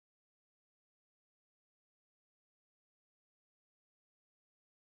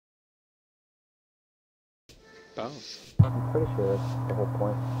Oh. I'm pretty sure that's the whole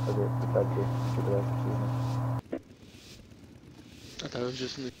point of it, besides the stupid ass achievement. I thought it was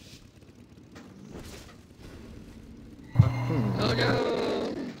just in the... Hmm. Oh no!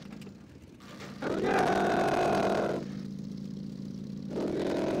 Oh no!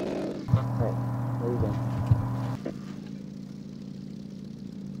 Hey, where are you going?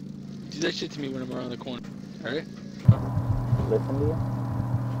 Do that shit to me when I'm around the corner. Alright? Listen to you?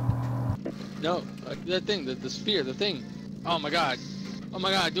 No, that thing, the sphere, the thing. Oh my god. Oh my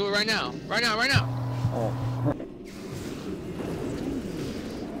god, do it right now. Right now, right now! Alright.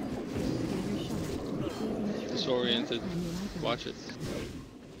 Disoriented. Watch it.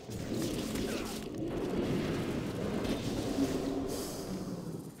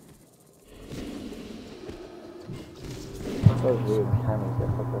 That was weird. My timing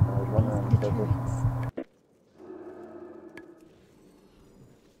got fucked up and I was running around the circle.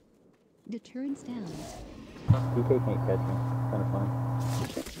 Deterrence down. DK can't catch me. It's kinda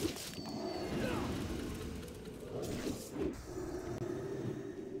funny.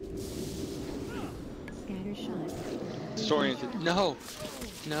 Scatter shot. Disoriented. No!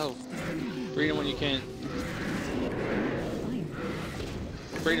 No. Freedom when you can.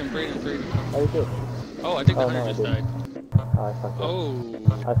 Freedom, freedom, freedom. How you do? Oh, I think the Oh, hunter no, I just didn't. died. Oh, I fucked up.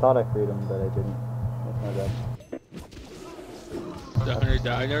 Oh. I thought I freed him, but I didn't. That's my bad. The hunter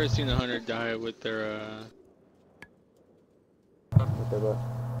died. I've never seen a hunter die with their, With their buff.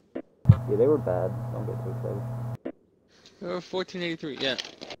 Yeah, they were bad. Don't get too excited. 1483, yeah.